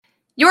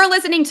You're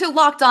listening to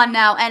Locked On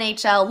Now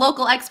NHL,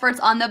 local experts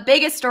on the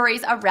biggest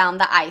stories around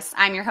the ice.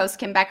 I'm your host,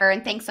 Kim Becker,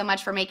 and thanks so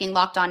much for making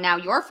Locked On Now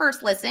your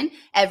first listen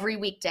every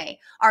weekday.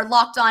 Our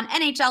Locked On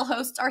NHL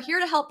hosts are here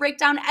to help break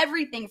down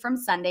everything from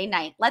Sunday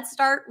night. Let's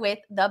start with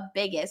the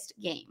biggest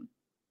game.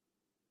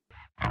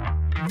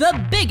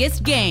 The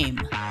biggest game.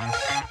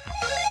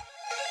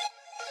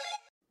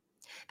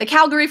 The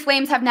Calgary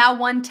Flames have now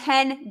won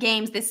 10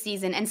 games this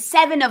season, and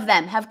 7 of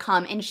them have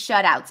come in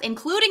shutouts,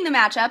 including the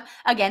matchup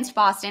against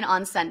Boston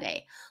on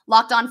Sunday.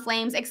 Locked On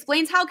Flames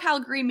explains how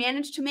Calgary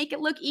managed to make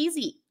it look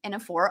easy in a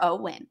 4-0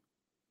 win.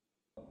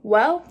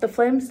 Well, the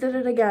Flames did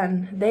it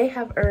again. They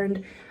have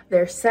earned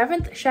their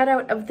 7th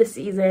shutout of the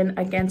season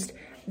against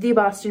the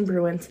Boston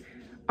Bruins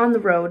on the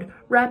road,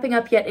 wrapping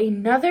up yet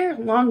another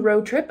long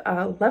road trip,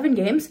 11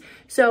 games.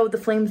 So the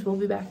Flames will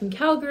be back in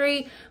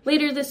Calgary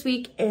later this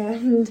week,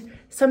 and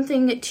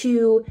something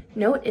to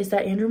note is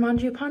that Andrew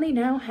Mangiapane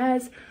now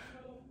has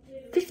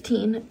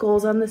 15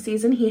 goals on the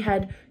season. He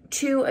had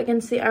 2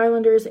 against the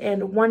Islanders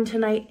and 1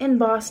 tonight in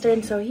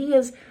Boston, so he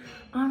is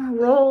on a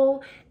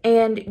roll.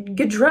 And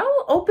Gaudreau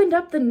opened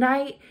up the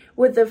night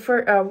with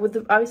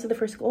obviously the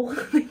first goal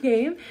of the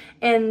game,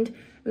 and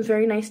it was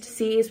very nice to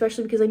see,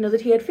 especially because I know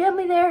that he had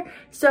family there.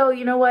 So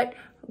you know what?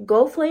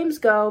 Go Flames,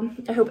 go.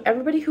 I hope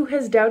everybody who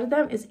has doubted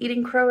them is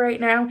eating crow right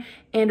now,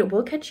 and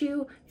we'll catch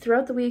you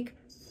throughout the week.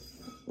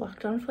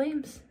 Locked On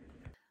Flames.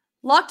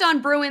 Locked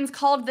On Bruins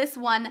called this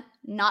one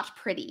not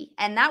pretty,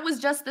 and that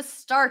was just the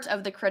start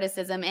of the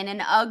criticism in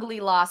an ugly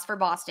loss for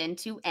Boston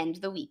to end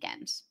the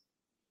weekend.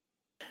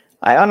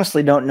 I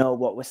honestly don't know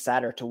what was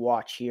sadder to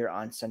watch here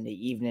on Sunday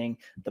evening,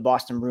 the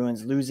Boston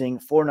Bruins losing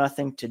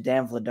 4-0 to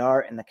Dan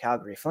Vladar and the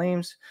Calgary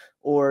Flames,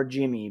 or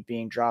Jimmy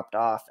being dropped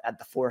off at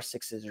the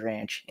 4-6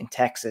 Ranch in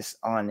Texas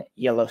on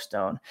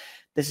Yellowstone.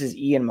 This is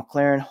Ian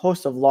McLaren,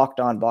 host of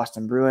Locked On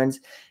Boston Bruins,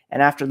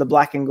 and after the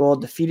Black and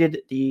Gold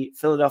defeated the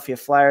Philadelphia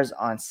Flyers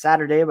on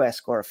Saturday by a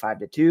score of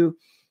 5-2,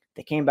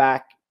 they came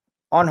back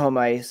on home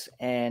ice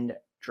and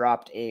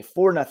dropped a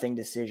 4-0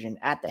 decision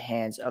at the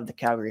hands of the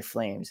Calgary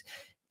Flames.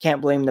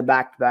 Can't blame the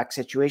back-to-back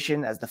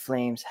situation, as the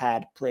Flames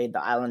had played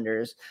the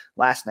Islanders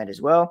last night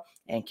as well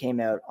and came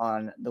out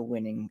on the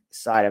winning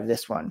side of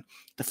this one.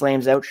 The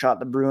Flames outshot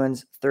the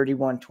Bruins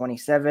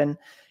 31-27,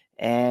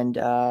 and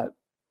Dan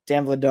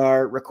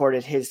Vladar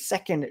recorded his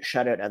second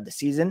shutout of the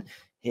season.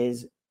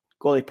 His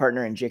goalie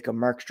partner in Jacob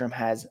Markstrom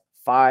has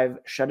 5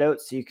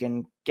 shutouts, so you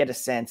can get a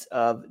sense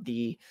of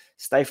the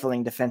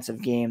stifling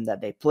defensive game that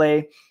they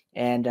play.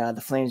 And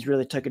the Flames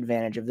really took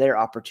advantage of their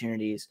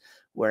opportunities,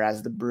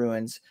 whereas the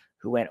Bruins,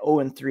 who went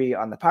 0-3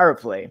 on the power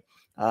play,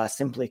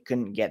 simply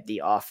couldn't get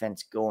the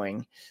offense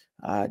going.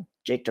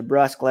 Jake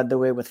DeBrusk led the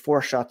way with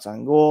 4 shots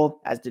on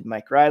goal, as did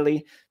Mike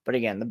Riley. But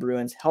again, the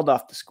Bruins held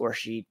off the score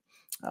sheet,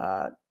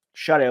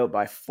 shut out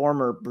by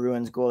former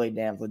Bruins goalie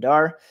Dan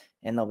Vladar,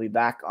 and they'll be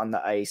back on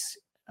the ice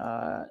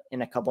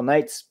in a couple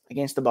nights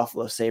against the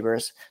Buffalo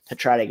Sabres to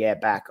try to get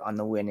back on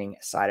the winning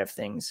side of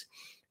things.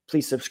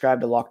 Please subscribe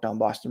to Locked On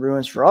Boston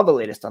Bruins for all the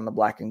latest on the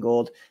Black and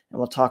Gold, and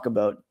we'll talk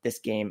about this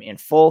game in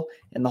full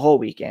and the whole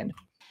weekend.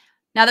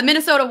 Now, the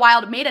Minnesota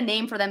Wild made a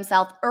name for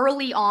themselves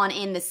early on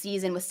in the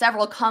season with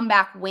several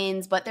comeback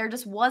wins, but there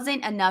just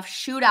wasn't enough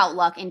shootout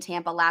luck in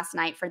Tampa last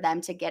night for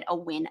them to get a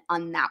win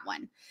on that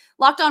one.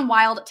 Locked On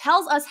Wild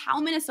tells us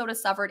how Minnesota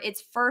suffered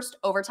its first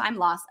overtime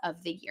loss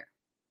of the year.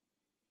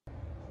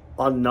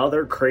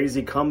 Another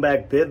crazy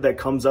comeback bid that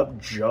comes up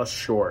just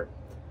short.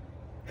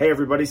 Hey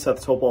everybody,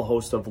 Seth Topol,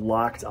 host of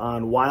Locked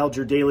On Wild,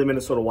 your daily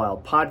Minnesota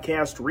Wild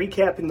podcast,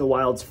 recapping the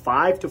Wild's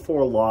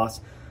 5-4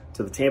 loss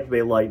to the Tampa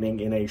Bay Lightning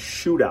in a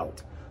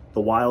shootout. The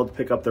Wild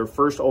pick up their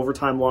first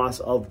overtime loss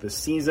of the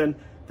season.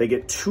 They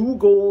get 2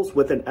 goals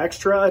with an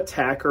extra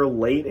attacker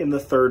late in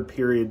the third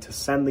period to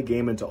send the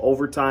game into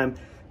overtime.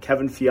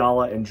 Kevin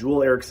Fiala and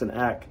Joel Eriksson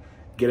Ek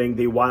getting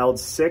the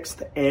Wild's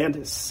 6th and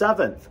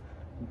 7th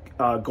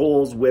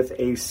goals with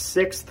a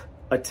 6th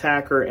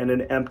attacker and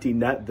an empty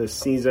net this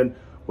season,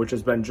 which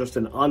has been just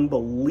an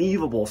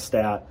unbelievable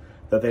stat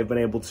that they've been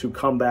able to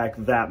come back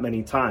that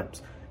many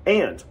times.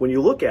 And when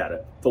you look at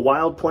it, the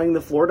Wild playing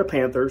the Florida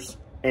Panthers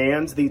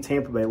and the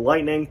Tampa Bay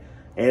Lightning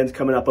and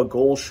coming up a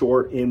goal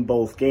short in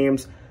both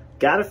games,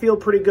 got to feel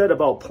pretty good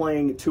about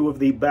playing 2 of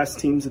the best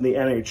teams in the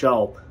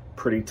NHL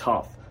pretty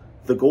tough.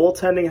 The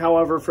goaltending,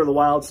 however, for the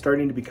Wild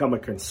starting to become a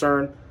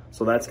concern,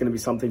 so that's going to be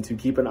something to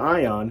keep an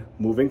eye on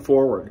moving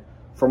forward.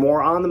 For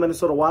more on the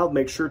Minnesota Wild,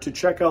 make sure to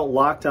check out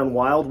Locked On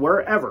Wild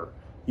wherever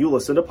you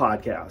listen to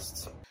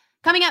podcasts.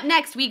 Coming up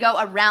next, we go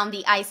around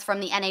the ice from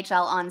the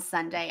NHL on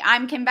Sunday.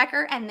 I'm Kim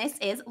Becker, and this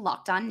is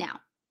Locked On Now.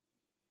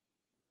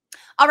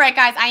 All right,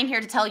 guys, I am here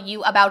to tell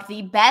you about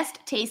the best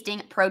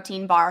tasting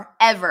protein bar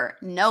ever.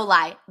 No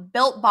lie,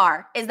 Built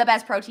Bar is the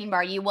best protein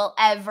bar you will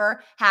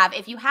ever have.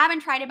 If you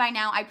haven't tried it by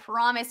now, I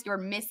promise you're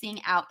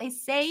missing out. They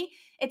say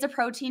it's a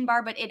protein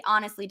bar, but it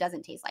honestly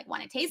doesn't taste like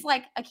one. It tastes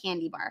like a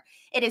candy bar.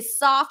 It is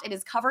soft. It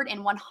is covered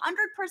in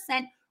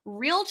 100%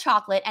 real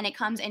chocolate, and it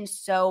comes in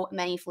so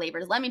many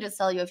flavors. Let me just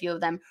tell you a few of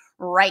them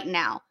right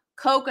now.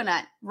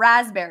 Coconut,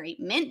 raspberry,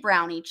 mint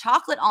brownie,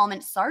 chocolate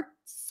almond,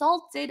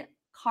 salted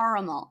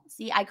caramel.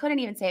 See, I couldn't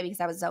even say it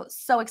because I was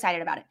so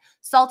excited about it.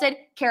 Salted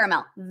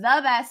caramel, the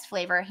best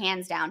flavor,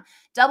 hands down.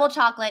 Double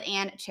chocolate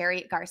and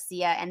cherry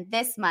Garcia. And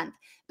this month,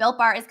 Built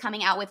Bar is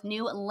coming out with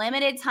new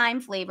limited time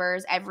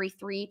flavors every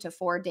 3 to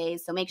 4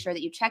 days. So make sure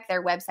that you check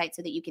their website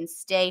so that you can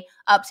stay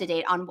up to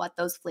date on what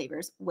those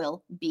flavors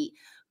will be.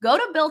 Go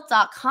to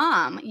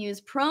built.com,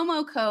 use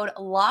promo code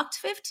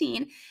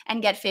LOCKED15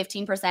 and get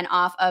 15%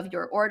 off of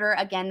your order.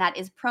 Again, that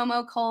is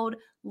promo code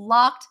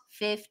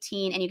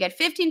LOCKED15 and you get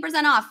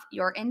 15% off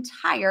your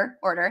entire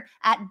order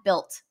at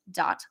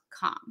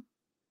built.com.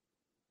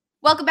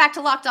 Welcome back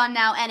to Locked On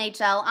Now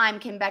NHL. I'm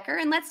Kim Becker,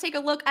 and let's take a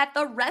look at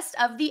the rest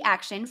of the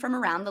action from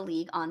around the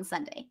league on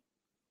Sunday.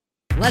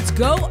 Let's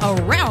go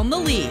around the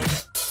league.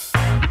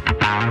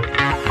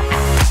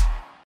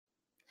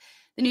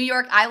 The New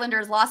York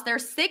Islanders lost their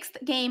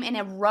 6th game in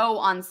a row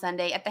on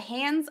Sunday at the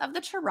hands of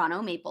the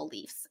Toronto Maple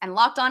Leafs. And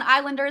Locked On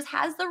Islanders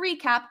has the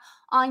recap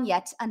on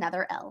yet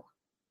another L.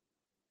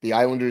 The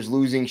Islanders'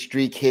 losing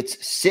streak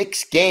hits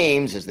 6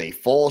 games as they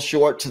fall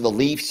short to the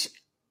Leafs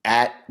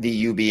at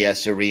the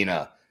UBS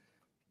Arena.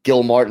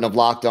 Gil Martin of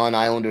Locked On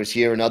Islanders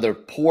here. Another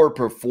poor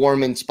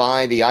performance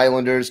by the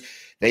Islanders.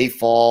 They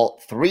fall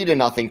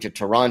 3-0 to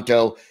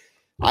Toronto.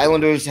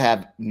 Islanders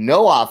have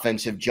no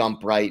offensive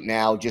jump right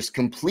now, just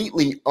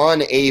completely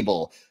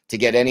unable to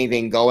get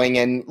anything going.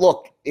 And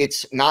look,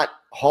 it's not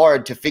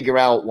hard to figure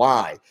out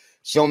why.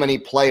 So many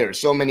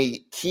players, so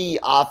many key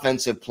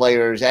offensive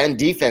players and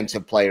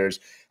defensive players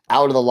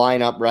out of the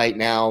lineup right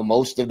now,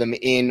 most of them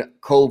in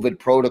COVID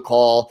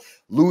protocol,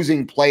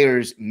 losing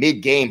players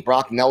mid-game.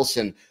 Brock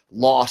Nelson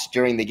lost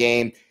during the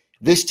game.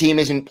 This team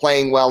isn't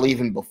playing well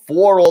even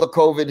before all the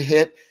COVID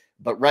hit,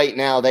 but right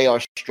now they are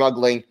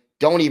struggling.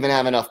 Don't even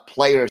have enough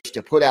players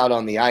to put out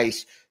on the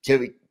ice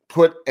to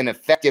put an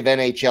effective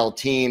NHL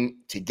team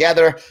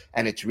together,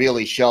 and it's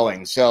really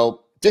showing.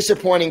 So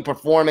disappointing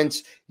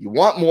performance. You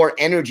want more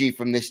energy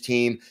from this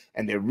team,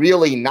 and they're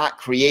really not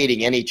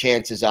creating any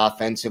chances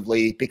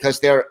offensively because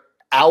they're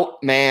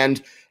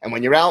outmanned. And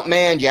when you're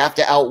outmanned, you have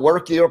to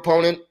outwork your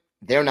opponent.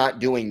 They're not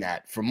doing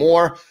that. For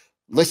more,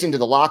 listen to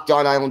the Locked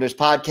On Islanders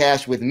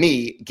podcast with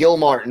me, Gil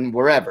Martin,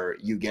 wherever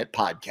you get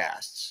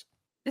podcasts.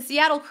 The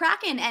Seattle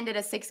Kraken ended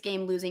a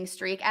 6-game losing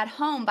streak at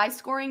home by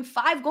scoring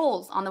 5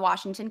 goals on the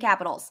Washington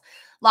Capitals.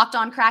 Locked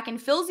On Kraken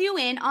fills you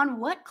in on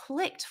what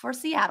clicked for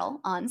Seattle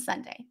on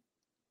Sunday.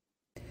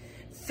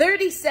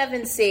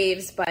 37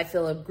 saves by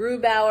Philip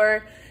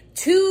Grubauer.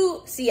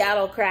 2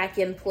 Seattle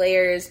Kraken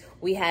players.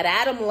 We had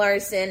Adam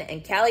Larson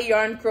and Calle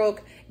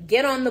Jarnkrok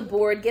get on the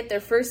board, get their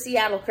first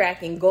Seattle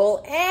Kraken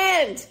goal,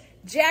 and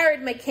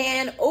Jared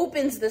McCann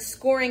opens the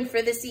scoring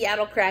for the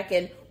Seattle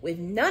Kraken with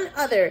none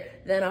other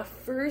than a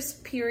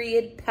first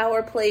period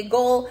power play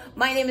goal.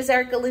 My name is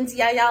Erica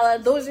Lindsay Ayala.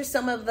 Those are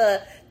some of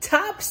the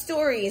top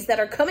stories that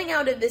are coming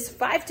out of this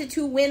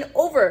 5-2 win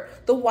over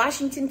the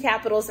Washington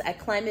Capitals at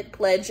Climate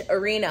Pledge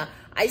Arena.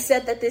 I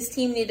said that this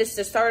team needed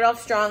to start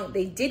off strong.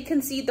 They did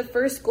concede the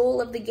first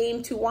goal of the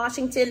game to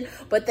Washington,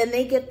 but then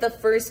they get the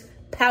first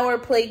power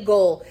play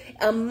goal,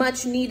 a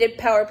much needed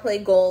power play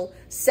goal,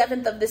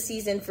 7th of the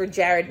season for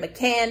Jared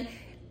McCann.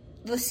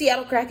 The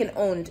Seattle Kraken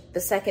owned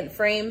the second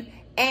frame,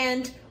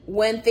 and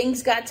when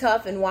things got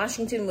tough and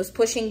Washington was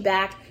pushing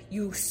back,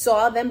 you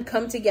saw them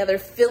come together.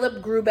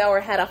 Philip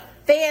Grubauer had a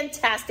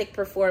fantastic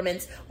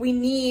performance. We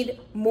need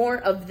more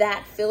of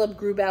that Philip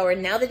Grubauer.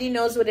 Now that he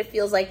knows what it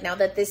feels like, now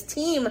that this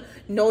team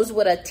knows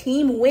what a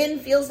team win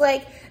feels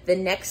like, the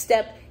next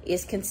step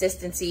is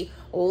consistency.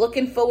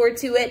 Looking forward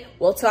to it.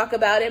 We'll talk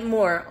about it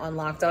more on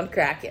Locked On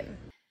Kraken.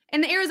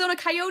 And the Arizona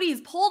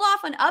Coyotes pulled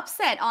off an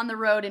upset on the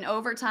road in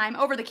overtime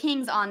over the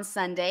Kings on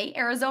Sunday.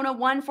 Arizona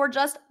won for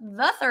just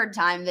the 3rd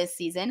time this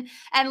season,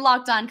 and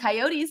Locked On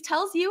Coyotes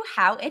tells you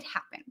how it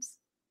happened.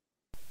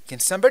 Can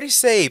somebody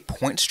say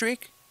point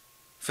streak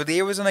for the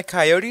Arizona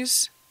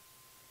Coyotes?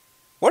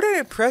 What an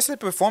impressive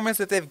performance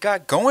that they've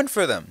got going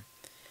for them.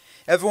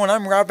 Everyone,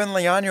 I'm Robin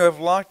Leano of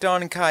Locked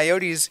On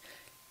Coyotes,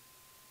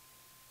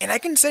 and I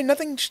can say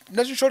nothing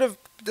short of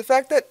the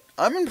fact that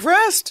I'm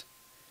impressed.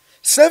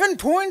 7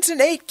 points in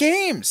 8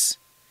 games.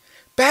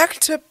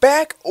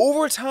 Back-to-back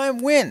overtime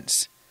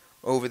wins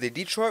over the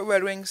Detroit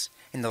Red Wings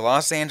and the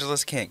Los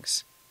Angeles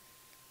Kings.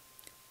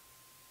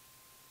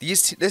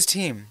 This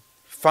team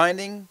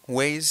finding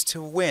ways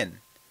to win.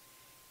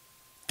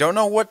 Don't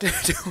know what they're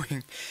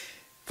doing,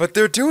 but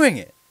they're doing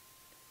it.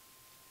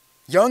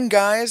 Young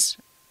guys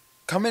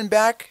coming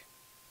back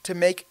to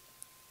make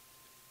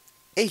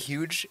a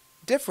huge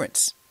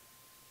difference.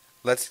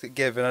 Let's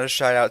give another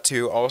shout out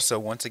to also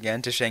once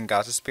again to Shane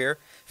Gostisbehere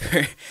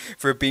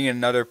for being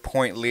another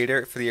point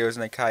leader for the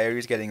Arizona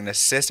Coyotes, getting an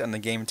assist on the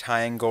game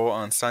tying goal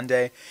on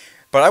Sunday.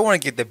 But I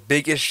want to give the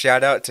biggest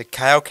shout out to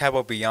Kyle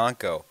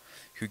Capobianco,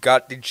 who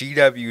got the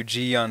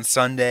GWG on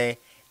Sunday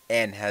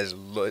and has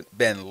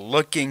been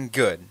looking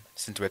good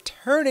since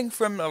returning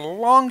from a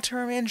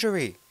long-term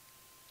injury.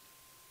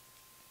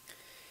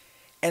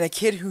 And a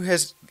kid who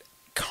has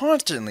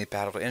constantly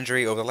battled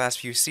injury over the last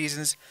few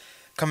seasons,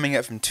 coming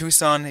up from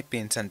Tucson,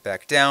 being sent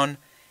back down,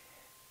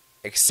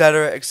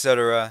 etc.,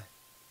 etc.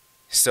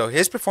 So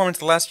his performance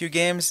the last few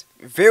games,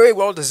 very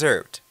well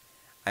deserved.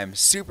 I'm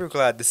super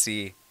glad to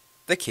see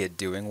the kid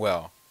doing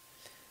well.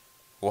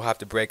 We'll have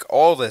to break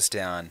all this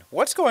down.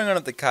 What's going on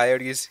with the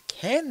Coyotes?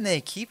 Can they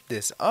keep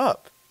this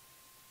up?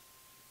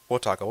 We'll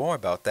talk more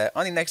about that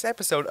on the next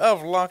episode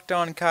of Locked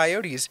On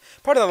Coyotes,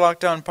 part of the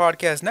Locked On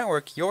Podcast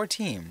Network, your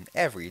team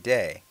every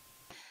day.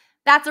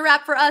 That's a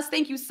wrap for us.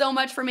 Thank you so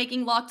much for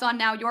making Locked On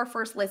Now your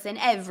first listen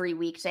every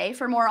weekday.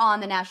 For more on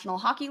the National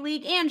Hockey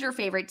League and your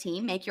favorite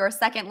team, make your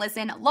second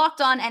listen Locked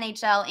On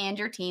NHL and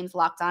your team's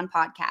Locked On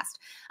podcast.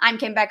 I'm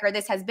Kim Becker.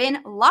 This has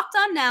been Locked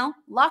On Now,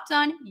 Locked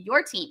On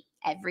your team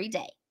every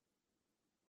day.